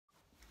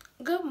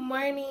Good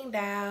morning,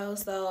 Dow.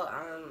 So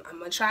I'm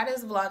gonna try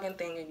this vlogging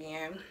thing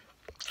again.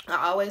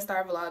 I always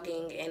start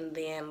vlogging and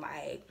then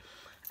like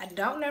I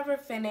don't never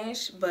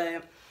finish,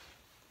 but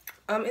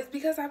it's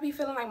because I be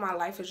feeling like my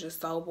life is just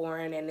so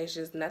boring and it's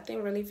just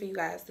nothing really for you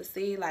guys to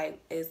see.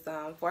 Like it's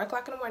 4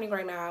 o'clock in the morning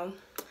right now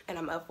and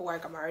I'm up for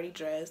work. I'm already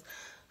dressed.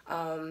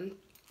 I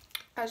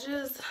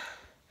just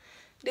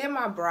did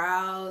my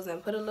brows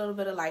and put a little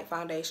bit of light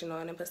foundation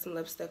on and put some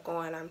lipstick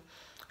on. I'm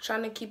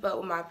trying to keep up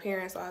with my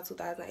appearance all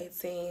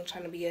 2018,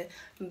 trying to be a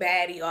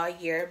baddie all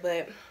year,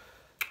 but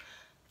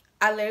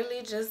I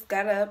literally just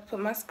got up, put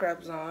my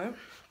scrubs on.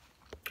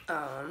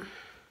 I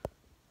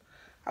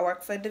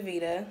work for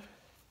DaVita.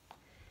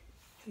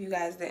 If you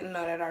guys didn't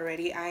know that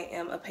already, I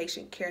am a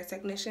patient care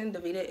technician.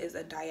 DaVita is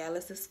a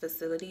dialysis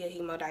facility, a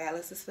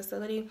hemodialysis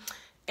facility.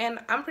 And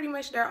I'm pretty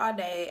much there all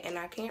day, and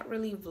I can't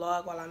really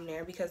vlog while I'm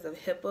there because of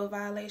HIPAA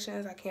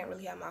violations. I can't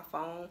really have my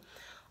phone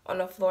on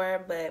the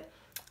floor, but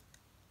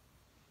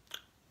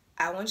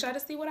I want y'all to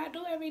see what I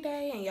do every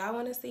day, and y'all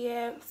want to see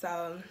it,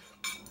 so.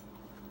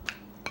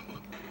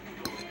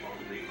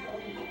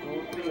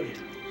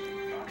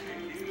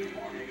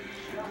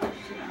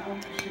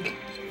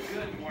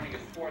 Good morning,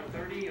 it's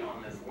 4:30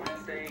 on this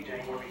Wednesday,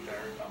 January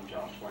 3rd. I'm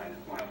Josh Flynn.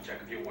 We'll have a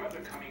check of your weather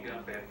coming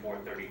up at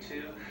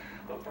 4:32.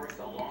 But first,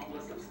 a long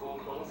list of school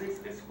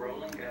closings is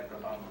scrolling at the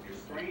bottom of your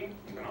screen.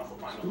 You can also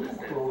find a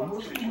list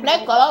at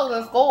They close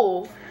in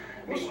school.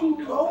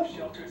 Meanwhile,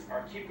 shelters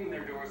are keeping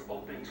their doors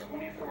open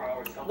 24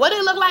 hours. What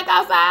it look like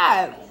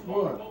outside?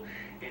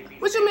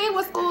 What you mean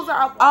when schools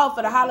are off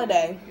for the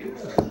holiday?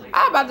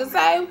 I was about to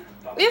say,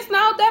 it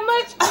snowed that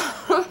much?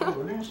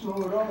 It didn't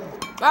snow at all.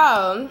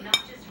 Oh. Not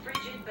just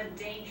frigid, but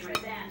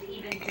dangerous and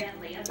even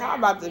deadly. I'm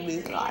about to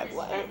be like,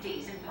 what? And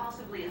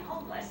possibly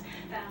homeless,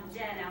 found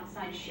dead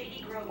outside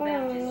Shady Grove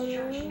Baptist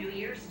Church New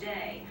Year's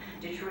Day.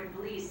 Detroit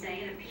police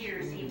say it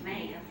appears he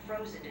may have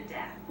frozen to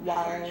death.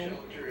 Wow.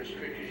 Shelter as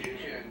quick as you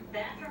can.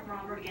 That from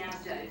Robert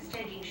Gasta, who's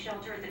taking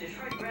shelter at the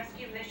Detroit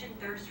Rescue Mission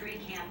 3rd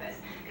Street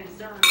campus,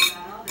 concerned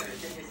about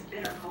others in this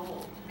bitter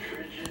cold.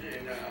 Frigid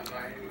and my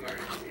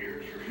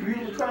ears are You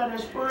ever try that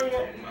spray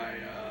yet? and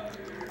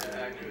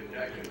I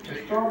could The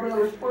take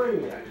strawberry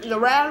spray yet? The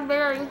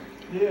raspberry.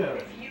 Yeah.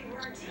 If you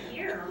weren't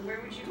here,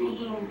 where would you Put it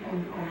be? on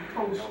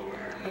toast.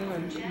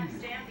 Jack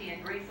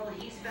Stampian grateful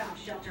he's found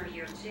shelter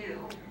here too.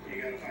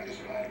 You gotta find us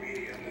a lot of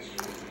media on this.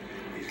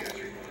 These guys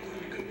are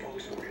good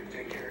folks that we're gonna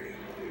take care of you.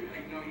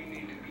 You know you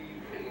need to be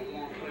in a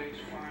warm place,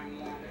 find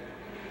one,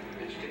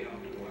 and stay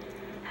off the water.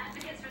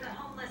 Advocates for the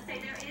homeless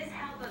say there is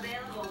help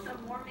available.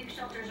 Some warming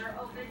shelters are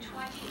open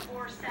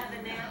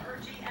 24/7. They are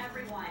urging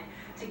everyone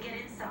to get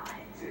inside.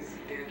 It's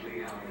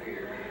deadly out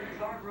here.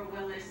 Barbara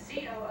Willis,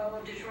 COO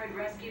of Detroit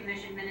Rescue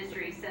Mission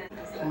Ministry, said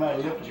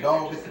Somebody left the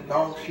dog at the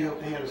dog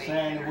shelter. They had a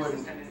sign that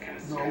wasn't,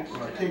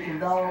 taking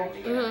dogs.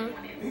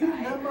 Mm-hmm. He didn't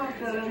have much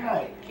that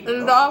night. And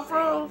the dog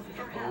froze.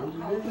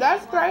 Oh,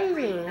 That's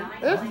crazy.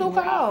 It's too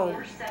cold.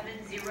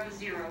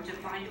 4700 to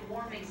find a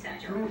warming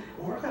center.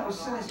 What kind of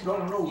sense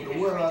don't know the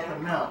weather out there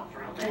now?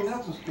 Ain't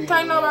nothing stay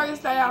Can't nobody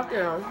stay out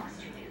there.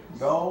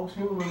 Dogs,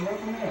 humans,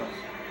 nothing else.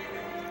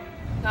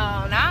 So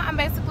now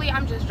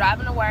I'm just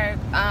driving to work.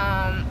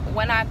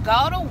 When I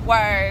go to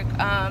work,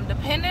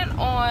 depending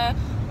on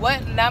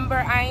what number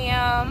I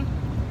am,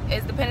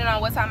 is depending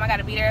on what time I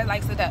gotta be there.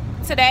 Like so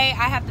today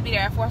I have to be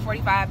there at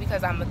 4:45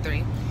 because I'm a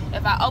 3.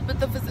 If I open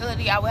the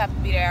facility, I would have to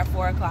be there at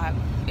 4 o'clock.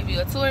 If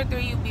you're a 2 or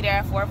 3, you'll be there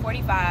at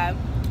 4:45.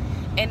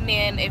 And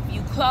then if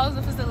you close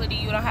the facility,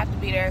 you don't have to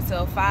be there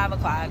until 5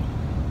 o'clock.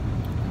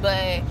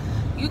 But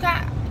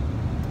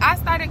I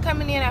started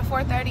coming in at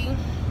 4:30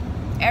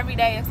 every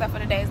day except for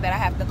the days that I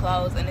have to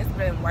close, and it's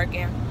been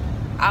working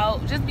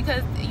out just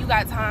because you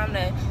got time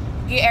to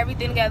get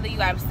everything together. You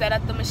got to set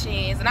up the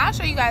machines, and I'll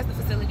show you guys the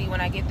facility when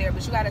I get there,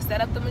 but you got to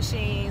set up the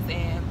machines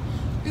and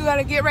you got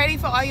to get ready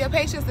for all your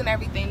patients and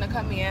everything to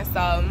come in.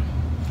 So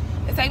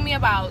it takes me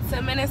about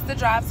 10 minutes to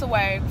drive to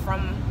work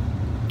from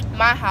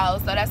my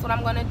house, so that's what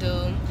I'm gonna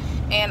do.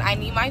 And I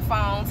need my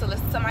phone to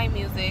listen to my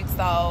music,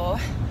 so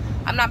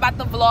I'm not about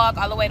to vlog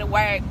all the way to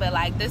work, but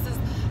like this is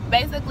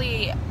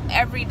basically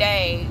every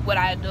day what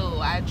I do.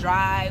 I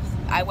drive,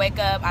 I wake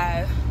up,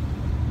 I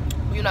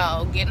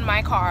get in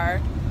my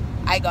car,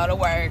 I go to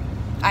work,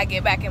 I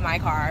get back in my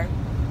car,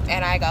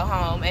 and I go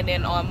home. And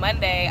then on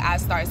Monday I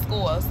start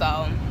school,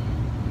 so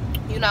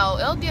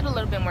it'll get a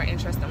little bit more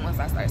interesting once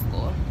I start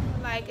school.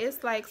 Like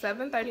it's like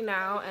 7:30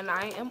 now and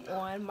I am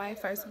on my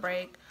first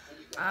break.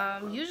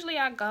 Usually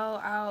I go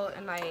out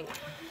and like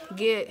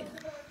get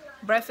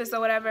breakfast or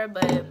whatever,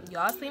 but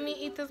y'all see me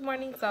eat this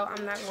morning, so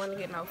I'm not going to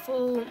get no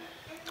food.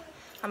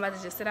 I'm about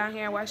to just sit down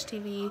here and watch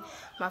TV.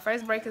 My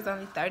first break is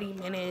only 30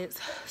 minutes,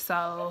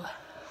 so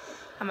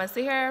I'm gonna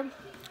sit here,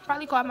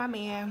 probably call my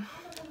man,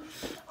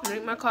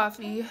 drink my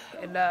coffee,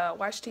 and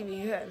watch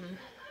TV. And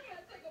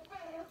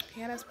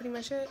yeah, that's pretty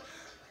much it.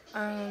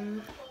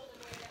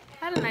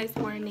 Had a nice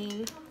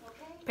morning.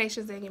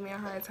 Patients didn't give me a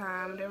hard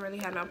time. Didn't really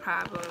have no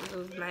problems. It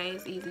was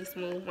nice, easy,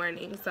 smooth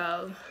morning.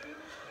 So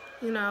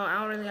You know, I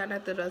don't really have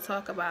nothing to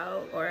talk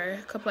about or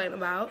complain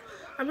about.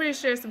 I'm pretty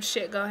sure some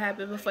shit gonna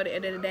happen before the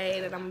end of the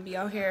day that I'm gonna be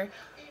out here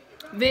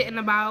venting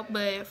about,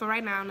 but for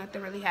right now,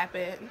 nothing really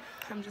happened.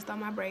 I'm just on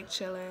my break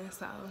chilling,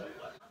 so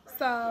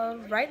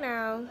right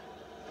now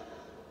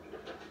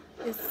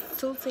it's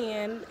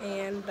 2:10,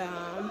 and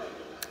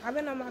I've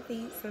been on my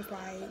feet since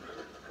like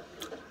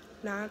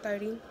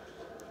 9:30.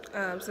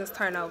 Since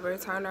turnover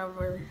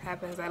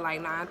happens at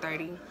like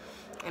 9:30,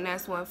 and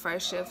that's when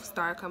first shift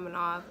start coming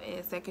off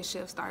and second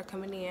shift start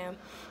coming in,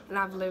 and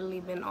I've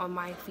literally been on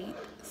my feet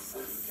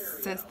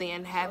since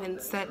then.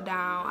 Haven't sat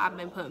down. I've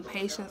been putting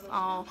patients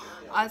on,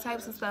 all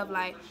types of stuff.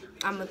 Like,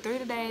 I'm a 3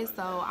 today,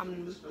 so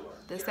I'm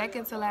the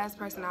second to last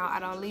person out. I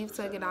don't leave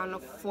till I get down to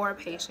 4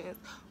 patients.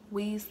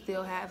 We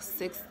still have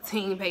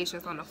 16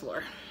 patients on the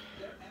floor,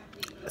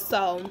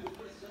 so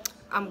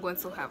I'm going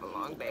to have a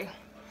long day.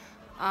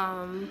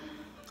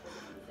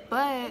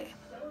 But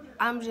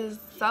I'm just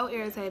so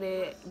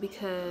irritated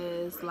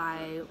because,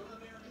 like,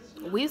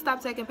 we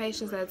stopped taking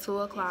patients at 2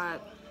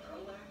 o'clock,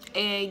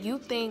 and you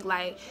think,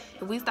 like,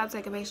 if we stop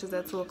taking patients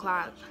at 2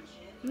 o'clock,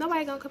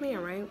 nobody gonna come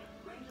in, right?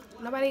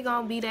 Nobody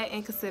gonna be that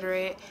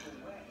inconsiderate,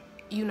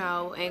 you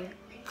know, and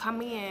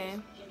come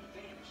in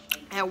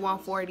at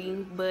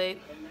 1:40, but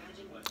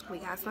we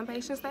got some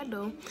patients that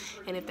do,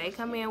 and if they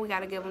come in, we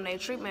gotta give them their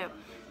treatment.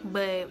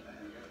 But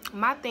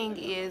my thing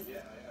is,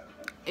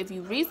 if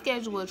you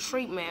reschedule a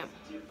treatment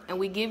and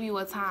we give you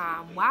a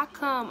time, why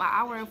come an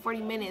hour and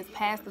 40 minutes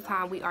past the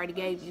time we already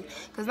gave you?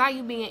 Because now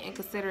you being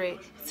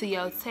inconsiderate to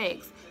your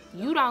text.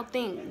 You don't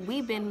think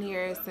we've been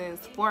here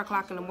since 4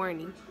 o'clock in the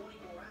morning.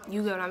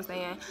 You get what I'm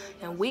saying?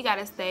 And we got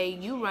to stay,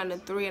 you run a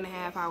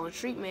 3.5-hour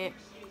treatment,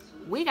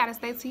 we got to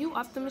stay till you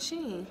off the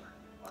machine.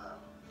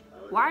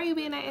 Why are you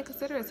being that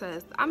inconsiderate to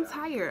us? I'm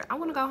tired. I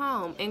want to go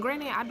home. And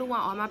granted, I do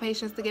want all my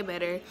patients to get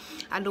better.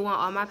 I do want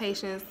all my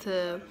patients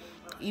to,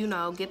 you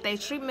know, get their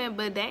treatment.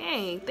 But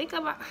dang, think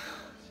about...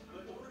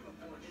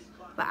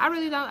 But I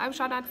really don't... I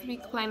try not to be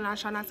complaining. I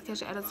try not to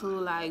catch an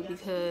attitude, like,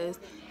 because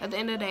at the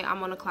end of the day,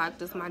 I'm on the clock.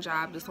 This is my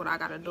job. This is what I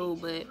got to do.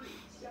 But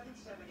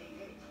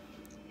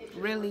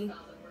really,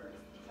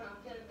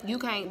 you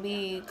can't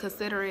be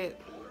considerate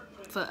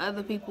for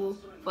other people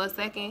for a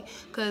second,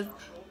 because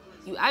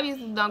you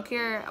obviously don't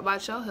care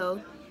about your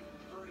health.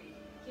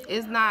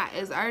 It's not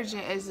as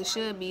urgent as it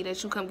should be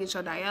that you come get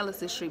your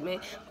dialysis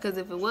treatment, because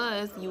if it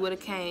was, you would have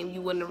came, you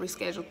wouldn't have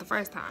rescheduled the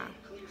first time.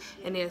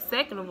 And then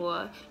second of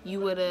all, you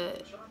would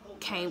have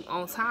came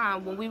on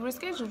time when we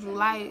rescheduled you.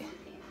 Like,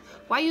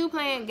 why you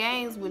playing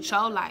games with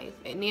your life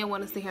and then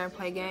want to sit here and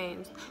play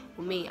games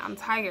with me? I'm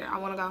tired. I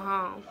want to go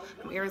home.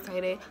 I'm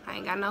irritated. I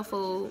ain't got no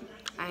food.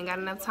 I ain't got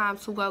enough time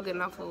to go get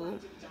no food.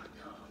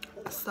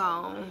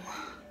 So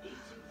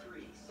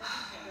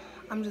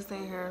I'm just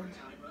sitting here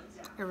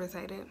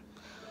irritated.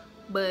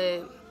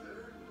 But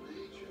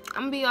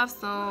I'm gonna be off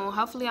soon.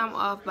 Hopefully I'm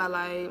off by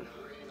like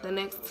the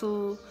next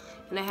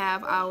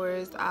 2.5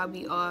 hours. I'll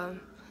be off.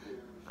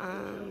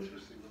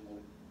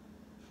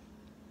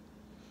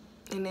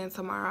 And then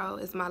tomorrow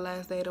is my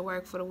last day to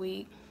work for the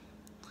week.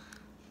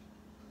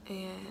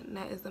 And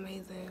that is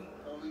amazing.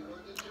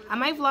 I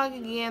might vlog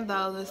again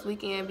though this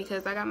weekend,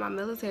 because I got my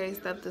military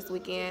stuff this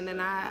weekend,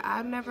 and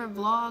I've never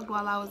vlogged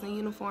while I was in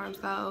uniform.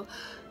 So,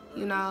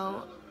 you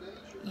know,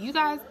 you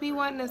guys be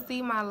wanting to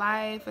see my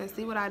life and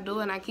see what I do,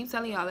 and I keep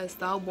telling y'all it's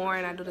so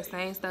boring. I do the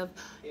same stuff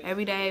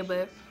every day,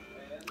 but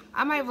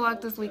I might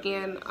vlog this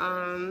weekend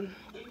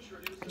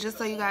just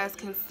so you guys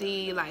can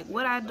see like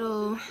what I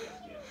do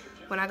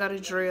when I go to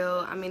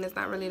drill. I mean, it's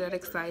not really that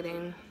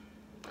exciting.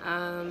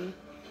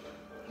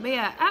 But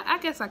yeah, I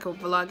guess I could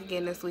vlog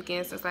again this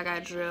weekend since I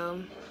got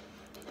drill.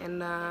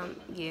 And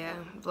yeah,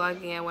 vlog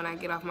again when I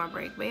get off my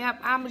break. But yeah,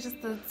 I'm just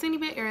a teeny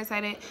bit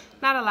irritated.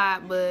 Not a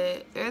lot,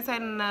 but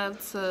irritated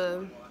enough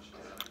to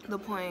the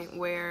point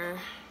where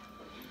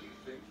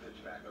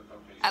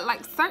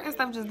like certain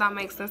stuff just don't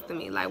make sense to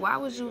me. Like, why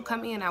would you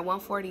come in at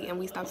 1:40 and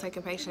we stop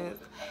taking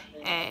patients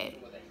at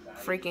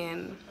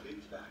freaking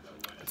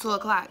 2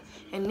 o'clock?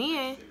 And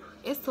then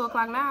it's 2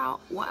 o'clock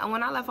now.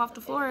 When I left off the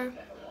floor,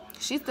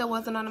 she still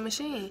wasn't on the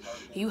machine.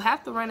 You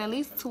have to run at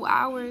least 2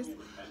 hours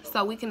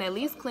so we can at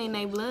least clean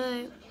their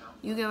blood.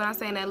 You get what I'm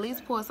saying? At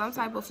least pour some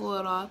type of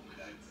fluid off.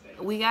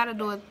 We gotta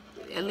do it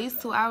at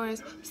least 2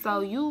 hours.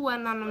 So you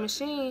wasn't on the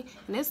machine,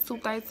 and it's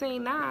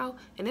 2:13 now,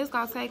 and it's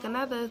gonna take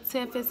another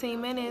 10-15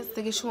 minutes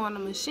to get you on the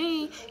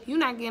machine. You're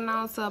not getting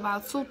on till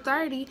about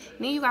 2:30.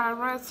 Then you gotta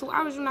run 2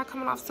 hours. You're not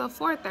coming off till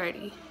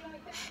 4:30.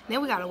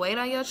 Then we gotta wait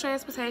on your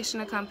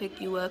transportation to come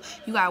pick you up.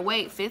 You gotta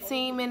wait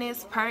 15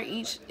 minutes per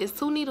each. It's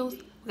 2 needles.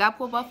 We gotta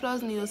pull both of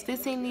those needles,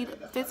 15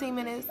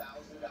 minutes.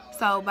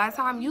 So by the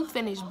time you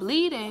finish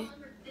bleeding,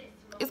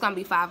 it's gonna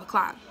be 5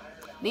 o'clock.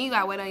 Then you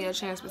gotta wait on your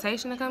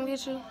transportation to come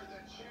get you.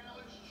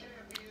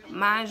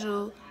 Mind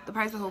you, the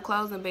person who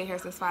closing been here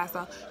since 5,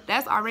 so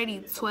that's already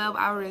 12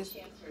 hours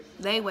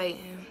they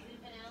waiting.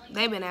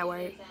 They been at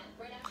work.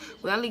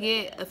 We only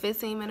get a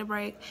 15-minute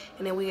break,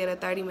 and then we get a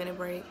 30-minute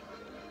break.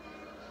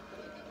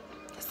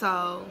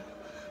 So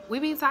we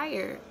be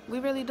tired. We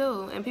really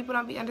do. And people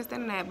don't be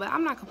understanding that. But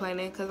I'm not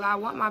complaining because I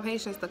want my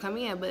patients to come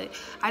in. But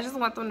I just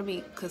want them to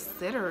be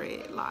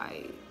considerate.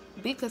 Like,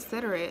 be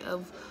considerate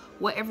of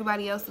what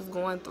everybody else is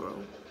going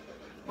through.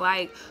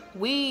 Like,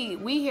 we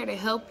here to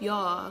help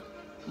y'all.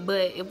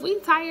 But if we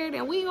tired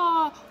and we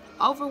all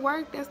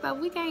overworked and stuff,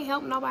 we can't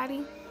help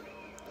nobody.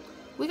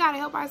 We gotta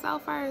help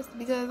ourselves first,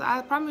 because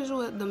I promise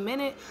you, the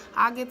minute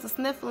I get to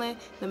sniffling,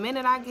 the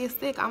minute I get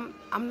sick,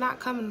 I'm not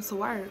coming to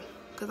work,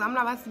 because I'm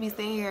not about to be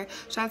sitting here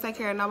trying to take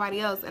care of nobody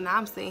else and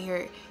I'm sitting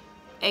here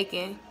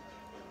aching.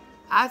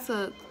 I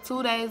took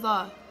 2 days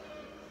off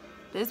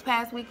this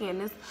past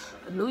weekend. This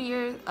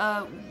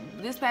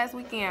past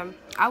weekend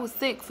I was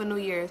sick for New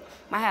Year's.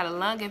 I had a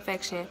lung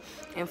infection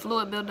and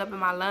fluid built up in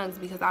my lungs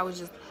because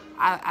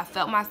I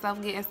felt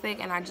myself getting sick,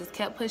 and I just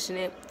kept pushing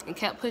it and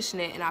kept pushing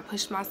it, and I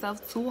pushed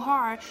myself too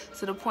hard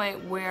to the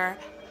point where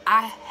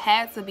I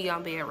had to be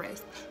on bed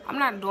rest. I'm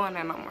not doing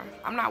that no more.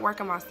 I'm not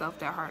working myself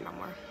that hard no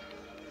more.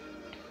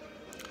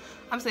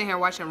 I'm sitting here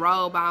watching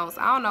Roll Bounce.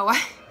 I don't know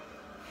why.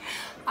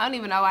 I don't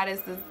even know why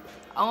this is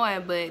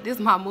on, but this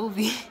is my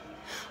movie.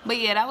 But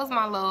yeah, that was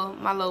my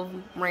little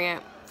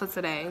rant for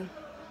today.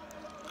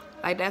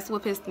 Like, that's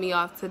what pissed me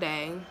off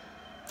today.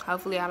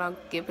 Hopefully I don't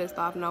get pissed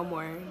off no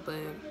more, but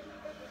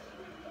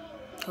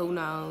who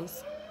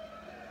knows.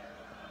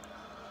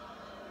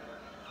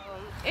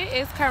 It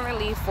is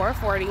currently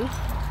 4:40.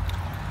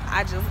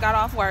 I just got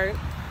off work.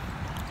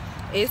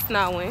 It's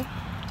snowing.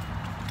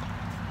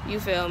 You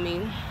feel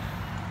me?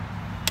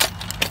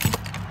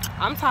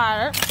 I'm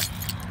tired.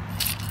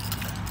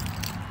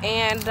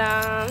 And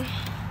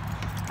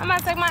I'm about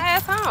to take my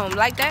ass home.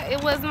 Like that,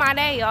 it was my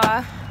day,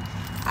 y'all.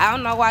 I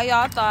don't know why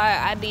y'all thought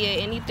I did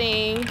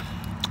anything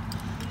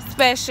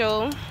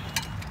special.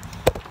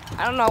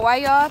 I don't know why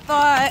y'all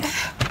thought,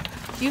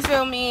 you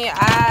feel me,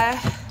 I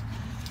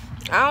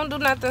don't do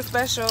nothing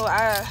special.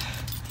 I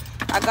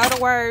go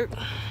to work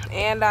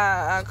and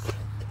I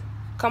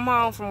come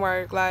home from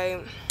work.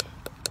 Like,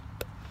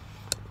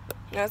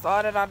 that's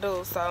all that I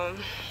do. So,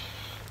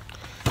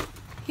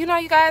 you know,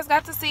 you guys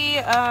got to see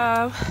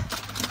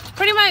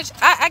pretty much,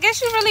 I guess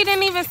you really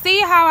didn't even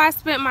see how I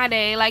spent my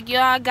day. Like,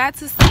 y'all got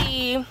to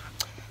see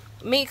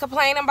me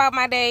complaining about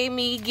my day,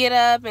 me get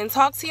up and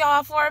talk to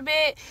y'all for a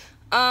bit.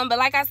 But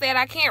like I said,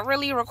 I can't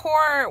really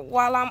record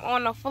while I'm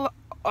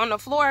on the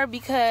floor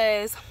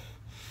because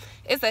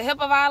it's a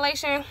HIPAA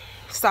violation.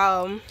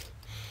 So,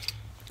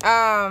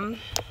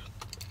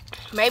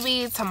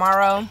 maybe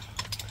tomorrow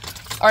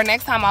or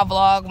next time I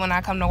vlog when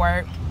I come to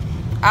work,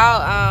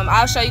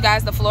 I'll show you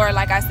guys the floor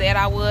like I said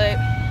I would.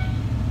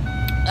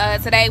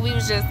 Today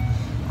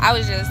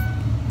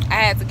I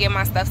had to get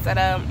my stuff set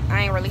up.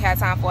 I ain't really had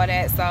time for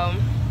that. So,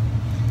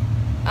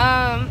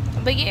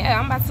 but yeah,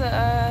 I'm about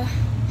to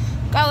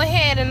go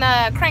ahead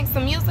and crank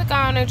some music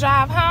on and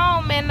drive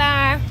home, and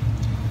I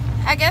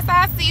guess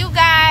I'll see you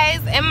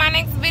guys in my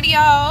next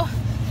video.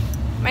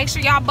 Make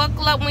sure y'all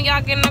buckle up when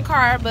y'all get in the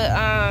car. But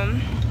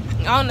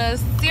on a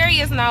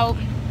serious note,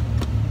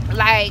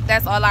 like,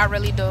 that's all I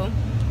really do.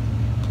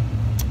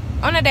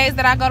 On the days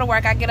that I go to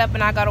work, I get up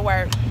and I go to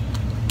work.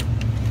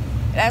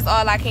 That's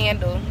all I can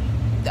do.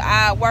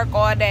 I work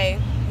all day.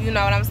 You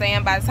know what I'm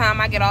saying? By the time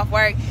I get off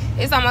work,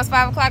 it's almost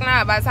 5 o'clock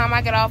now. By the time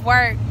I get off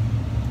work,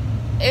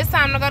 it's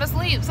time to go to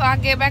sleep so I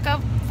can get back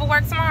up for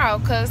work tomorrow,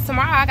 because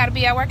tomorrow I got to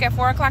be at work at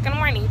 4 o'clock in the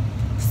morning.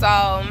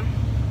 So,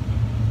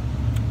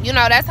 you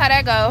know, that's how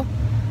that go.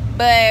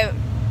 But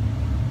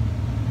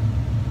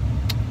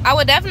I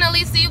will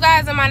definitely see you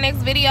guys in my next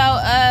video.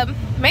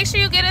 Make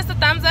sure you give us a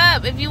thumbs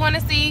up if you want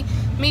to see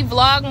me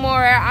vlog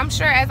more. I'm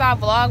sure as I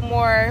vlog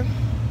more,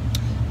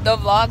 the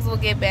vlogs will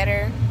get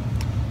better.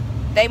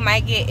 They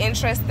might get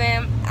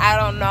interesting. I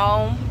don't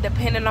know,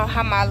 depending on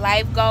how my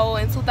life go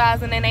in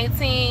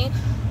 2018.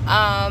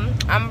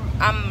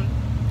 I'm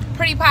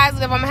pretty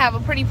positive I'm gonna have a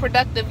pretty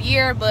productive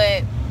year,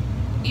 but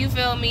you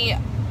feel me,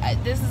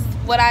 this is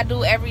what I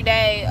do every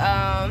day.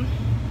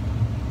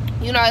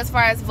 You know, as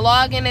far as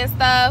vlogging and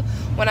stuff,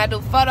 when I do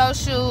photo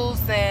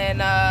shoots,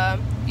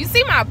 and you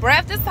see my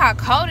breath, this is how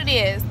cold it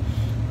is.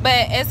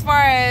 But as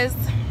far as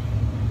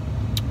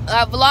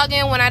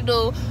vlogging, when I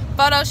do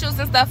photo shoots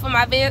and stuff for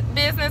my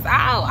business,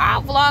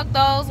 I'll vlog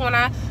those when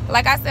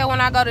like I said,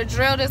 when I go to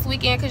drill this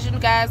weekend, because you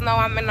guys know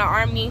I'm in the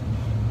Army,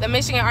 the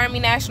Michigan Army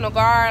National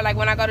Guard. Like,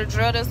 when I go to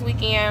drill this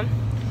weekend,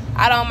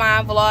 I don't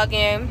mind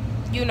vlogging,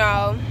 you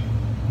know.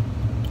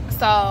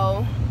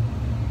 So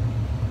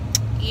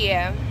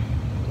yeah,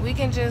 we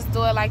can just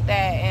do it like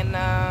that. And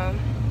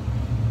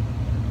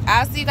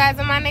I'll see you guys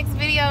in my next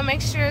video.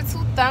 Make sure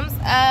to thumbs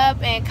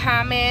up and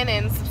comment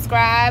and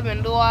subscribe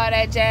and do all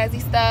that jazzy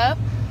stuff.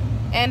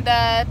 And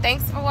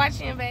thanks for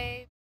watching, babe.